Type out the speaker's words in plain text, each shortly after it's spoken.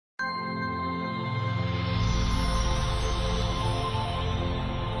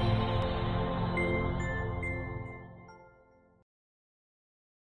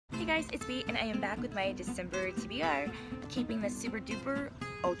guys, it's B and I am back with my December TBR, keeping this super duper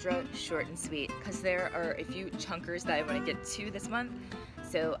ultra short and sweet because there are a few chunkers that I want to get to this month,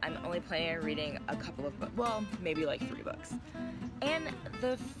 so I'm only planning on reading a couple of books, well, maybe like 3 books. And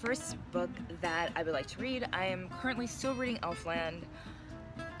the first book that I would like to read, I am currently still reading Elfland,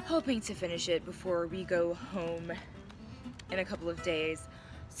 hoping to finish it before we go home in a couple of days.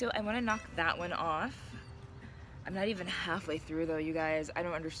 So I want to knock that one off. I'm not even halfway through though, you guys. I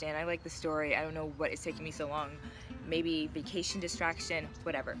don't understand. I like the story. I don't know what is taking me so long. Maybe vacation distraction,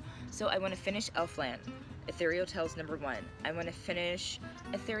 whatever. So I want to finish Elfland, Ethereal Tales #1. I want to finish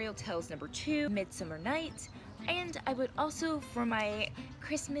Ethereal Tales #2, Midsummer Night. And I would also, for my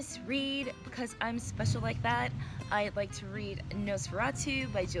Christmas read, because I'm special like that, I'd like to read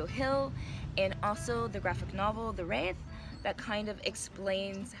Nosferatu by Joe Hill, and also the graphic novel, The Wraith, that kind of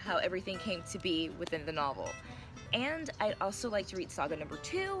explains how everything came to be within the novel. And I'd also like to read Saga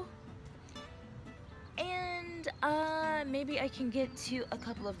 #2, and maybe I can get to a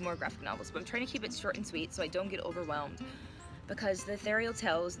couple of more graphic novels, but I'm trying to keep it short and sweet so I don't get overwhelmed, because the Ethereal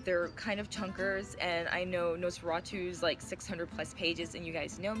Tales, they're kind of chunkers, and I know Nosferatu's like 600 plus pages, and you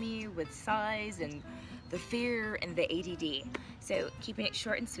guys know me with size and the fear and the ADD. So keeping it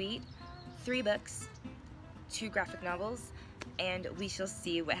short and sweet, 3 books, 2 graphic novels, and we shall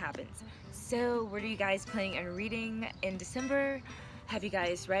see what happens. So what are you guys planning on reading in December? Have you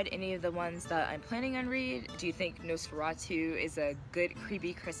guys read any of the ones that I'm planning on read? Do you think Nosferatu is a good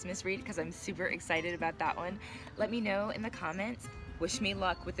creepy Christmas read? Because I'm super excited about that one. Let me know in the comments. Wish me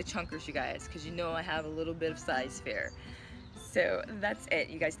luck with the chunkers, you guys, because you know I have a little bit of size fear. So that's it,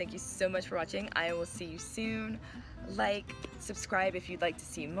 you guys. Thank you so much for watching. I will see you soon. Like, subscribe if you'd like to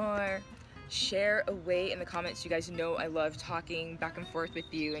see more. Share away in the comments. You guys know I love talking back and forth with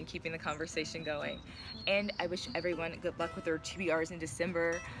you and keeping the conversation going. And I wish everyone good luck with their TBRs in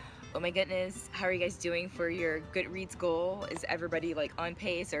December. Oh my goodness, how are you guys doing for your Goodreads goal? Is everybody like on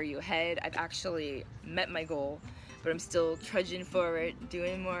pace? Are you ahead? I've actually met my goal, but I'm still trudging forward,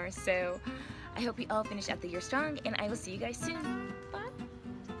 doing more. So I hope you all finish out the year strong, and I will see you guys soon. Bye.